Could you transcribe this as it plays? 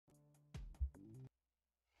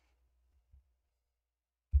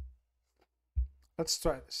Let's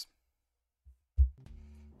try this.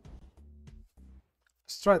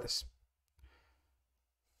 Let's try this.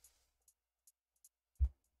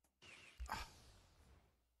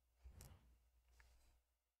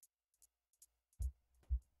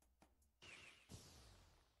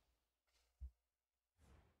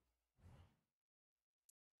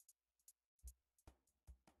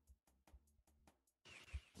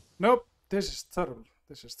 Nope. This is terrible.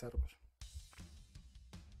 This is terrible.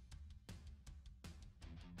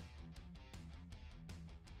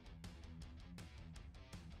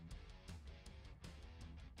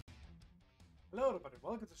 Hello everybody,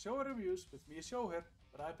 welcome to Sjoher Reviews with me, Sjoher,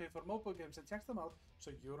 but I pay for mobile games and check them out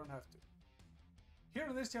so you don't have to. Here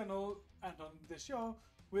on this channel and on this show,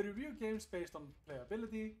 we review games based on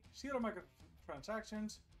playability, zero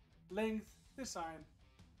microtransactions, length, design,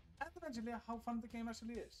 and eventually how fun the game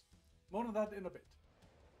actually is. More on that in a bit.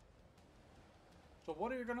 So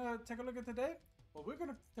what are you gonna take a look at today? Well, we're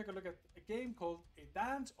gonna take a look at a game called A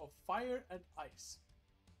Dance of Fire and Ice.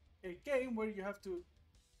 A game where you have to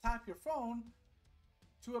tap your phone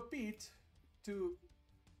to a beat to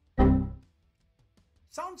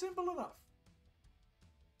sound simple enough.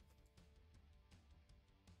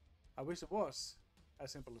 I wish it was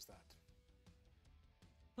as simple as that.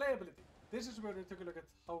 Playability. This is where we take a look at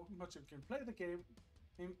how much you can play the game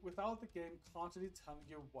without the game constantly telling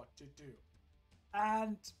you what to do.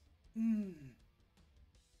 And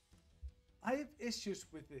I have issues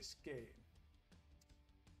with this game.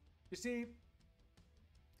 You see,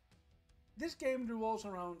 this game revolves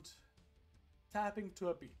around tapping to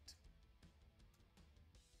a beat.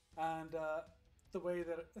 And the way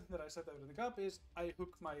that I set everything up is I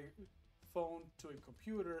hook my phone to a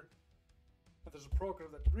computer, and there's a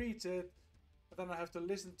program that reads it, but then I have to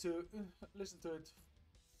listen to it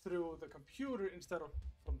through the computer instead of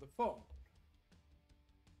from the phone.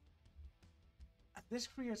 And this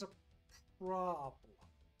creates a problem,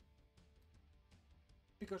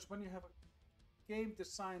 because when you have a game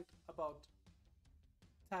designed about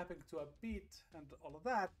tapping to a beat and all of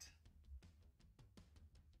that,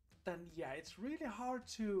 then yeah, it's really hard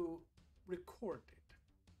to record it.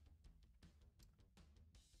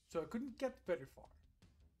 So I couldn't get very far.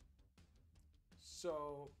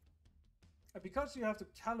 So because you have to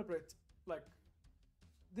calibrate, like,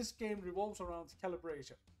 this game revolves around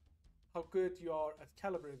calibration, how good you are at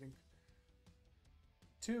calibrating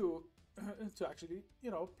to actually,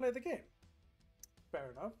 play the game.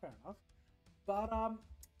 Fair enough. But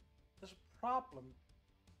there's a problem,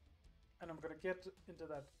 and I'm gonna get into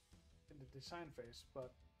that in the design phase.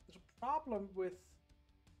 But there's a problem with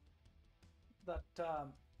that.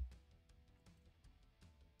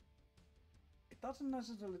 It doesn't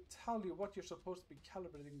necessarily tell you what you're supposed to be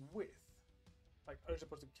calibrating with. Like, are you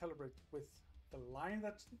supposed to calibrate with the line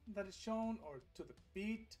that is shown, or to the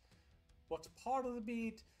beat? What's part of the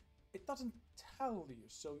beat? It doesn't tell you,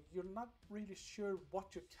 so you're not really sure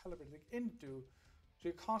what you're calibrating into. So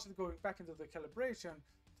you're constantly going back into the calibration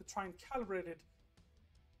to try and calibrate it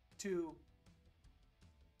to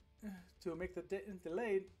make the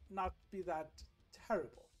delay not be that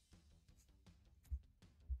terrible.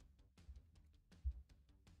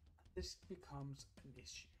 This becomes an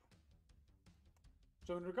issue.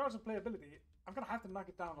 So in regards to playability, I'm gonna have to knock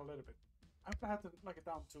it down a little bit. I'm gonna have to knock it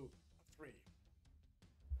down to a 3.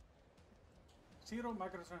 Zero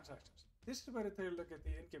microtransactions. This is where they look at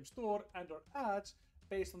the in-game store and/or ads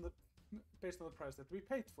based on the price that we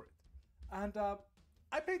paid for it. And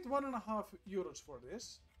I paid €1.50 for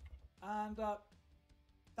this, and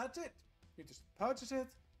that's it. You just purchase it,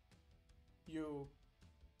 you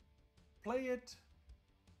play it,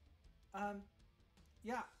 and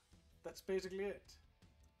yeah, that's basically it.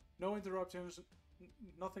 No interruptions,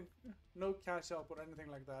 nothing, no cash up or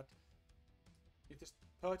anything like that. You just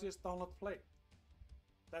purchase, download, play.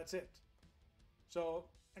 That's it. So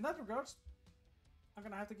in that regards, I'm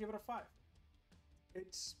gonna have to give it a 5.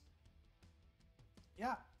 It's,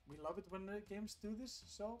 yeah, we love it when the games do this,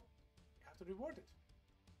 so you have to reward it.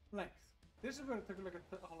 Length. This is where I take a look at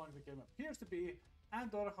how long the game appears to be,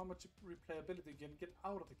 and or how much replayability you can get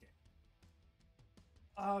out of the game.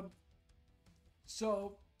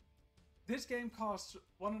 So this game costs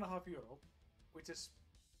 €1.50, which is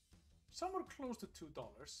somewhere close to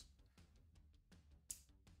 $2.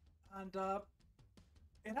 And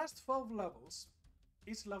it has 12 levels.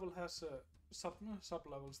 Each level has sub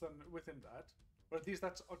levels then within that, or at least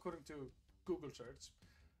that's according to Google search.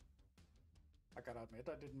 I gotta admit,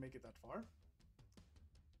 I didn't make it that far.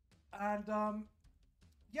 And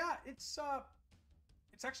yeah, it's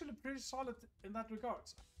actually pretty solid in that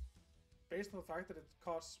regards, based on the fact that it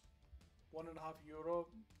costs €1.50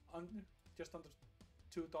 just under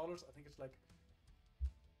 $2. I think it's like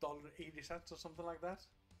 $1.80 or something like that.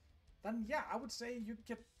 Then yeah, I would say you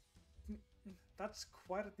get, that's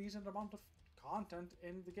quite a decent amount of content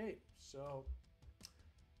in the game. So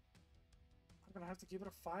I'm gonna have to give it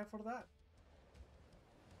a 5 for that.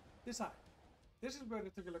 Design. This is where they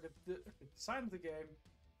took a look at the design of the game,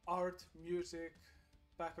 art, music,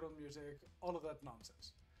 background music, all of that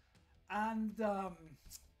nonsense. And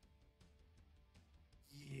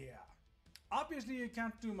yeah, obviously you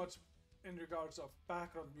can't do much in regards of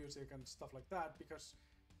background music and stuff like that because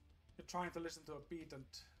you're trying to listen to a beat and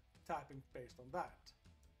tapping based on that.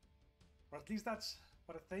 Or at least that's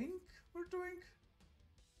what I think we're doing.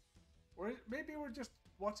 Or maybe we're just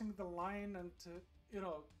watching the line and, you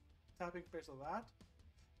know, tapping based on that.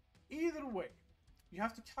 Either way, you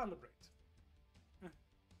have to calibrate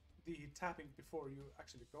the tapping before you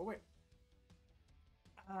actually go in.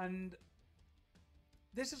 And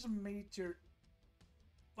this is a major,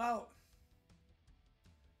 well,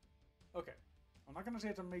 okay, I'm not going to say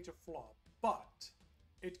it's a major flaw, but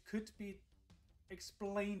it could be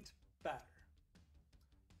explained better.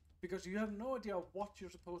 Because you have no idea what you're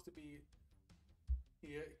supposed to be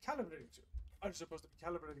calibrating to. Are you supposed to be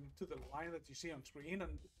calibrating to the line that you see on screen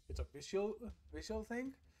and it's a visual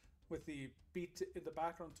thing with the beat in the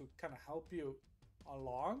background to kind of help you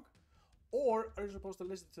along? Or are you supposed to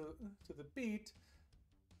listen to the beat,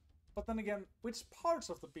 but then again, which parts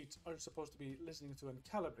of the beat are you supposed to be listening to and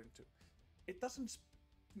calibrating to? It doesn't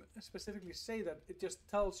specifically say that, it just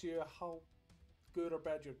tells you how good or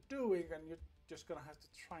bad you're doing, and you're just gonna have to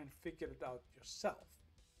try and figure it out yourself.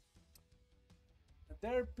 And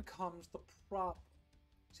there becomes the problem.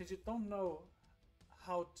 Since you don't know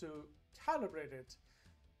how to calibrate it,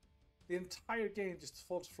 the entire game just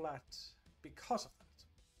falls flat because of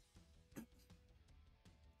that.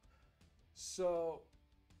 So,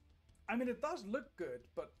 I mean, it does look good,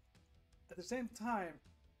 but at the same time,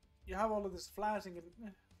 you have all of this flashing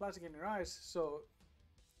in your eyes, so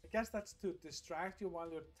I guess that's to distract you while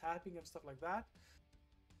you're tapping and stuff like that.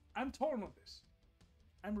 I'm torn on this.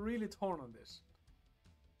 I'm really torn on this.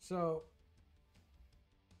 So,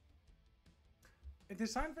 in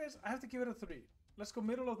design phase, I have to give it a 3. Let's go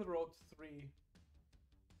middle of the road, 3.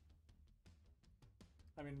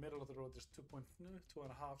 I mean, middle of the road is 2.5,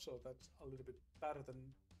 so that's a little bit better than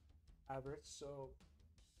average. So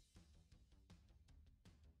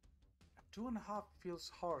 2.5 feels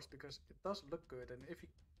harsh because it does look good, and if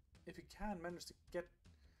you can manage to get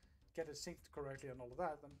it synced correctly and all of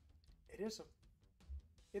that, then it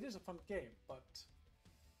is a fun game. But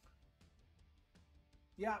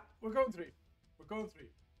yeah, we're going 3. We're going 3.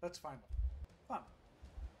 That's fine. Fun.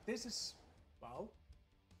 This is, well,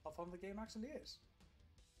 how fun the game actually is.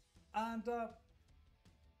 And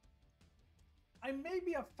I may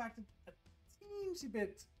be affected a teensy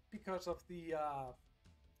bit because of the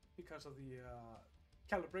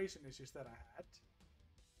calibration issues that I had.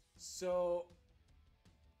 So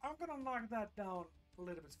I'm gonna knock that down a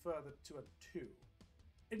little bit further to a 2.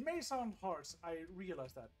 It may sound harsh, I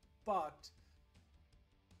realize that, but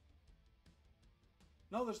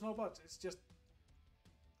no, there's no buts. It's just,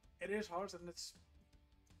 it is harsh, and it's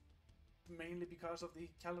mainly because of the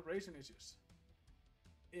calibration issues.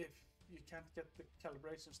 If you can't get the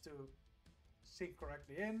calibrations to sync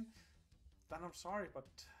correctly in, then I'm sorry, but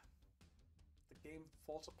the game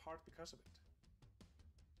falls apart because of it.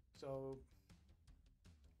 So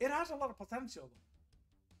it has a lot of potential.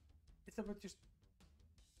 If they would just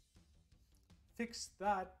fix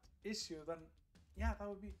that issue, then yeah, that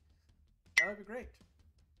would be great.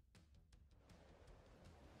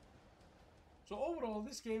 So overall,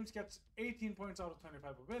 this game gets 18 points out of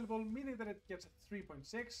 25 available, meaning that it gets a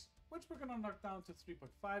 3.6, which we're gonna knock down to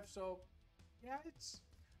 3.5. So yeah, I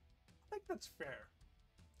think that's fair.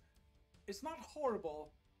 It's not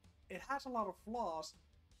horrible. It has a lot of flaws.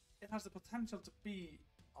 It has the potential to be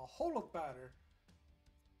a whole lot better.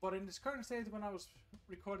 But in this current state, when I was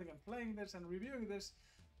recording and playing this and reviewing this,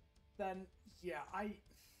 then yeah, I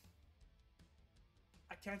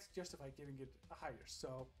can't justify giving it a higher.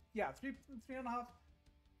 So yeah, 3.5.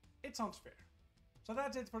 It sounds fair. So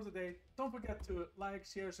that's it for today. Don't forget to like,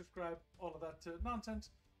 share, subscribe, all of that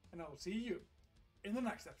nonsense, and I will see you in the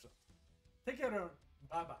next episode. Take care, everyone.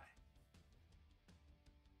 Bye bye.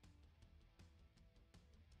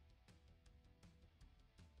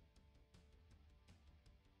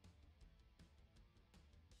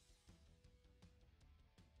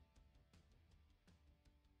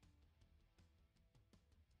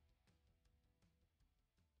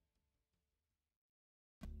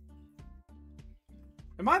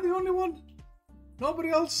 Am I the only one? Nobody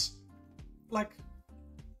else, like,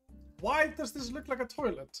 Why does this look like a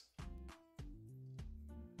toilet? I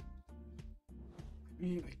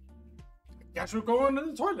mean, I guess we'll go into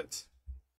the toilet.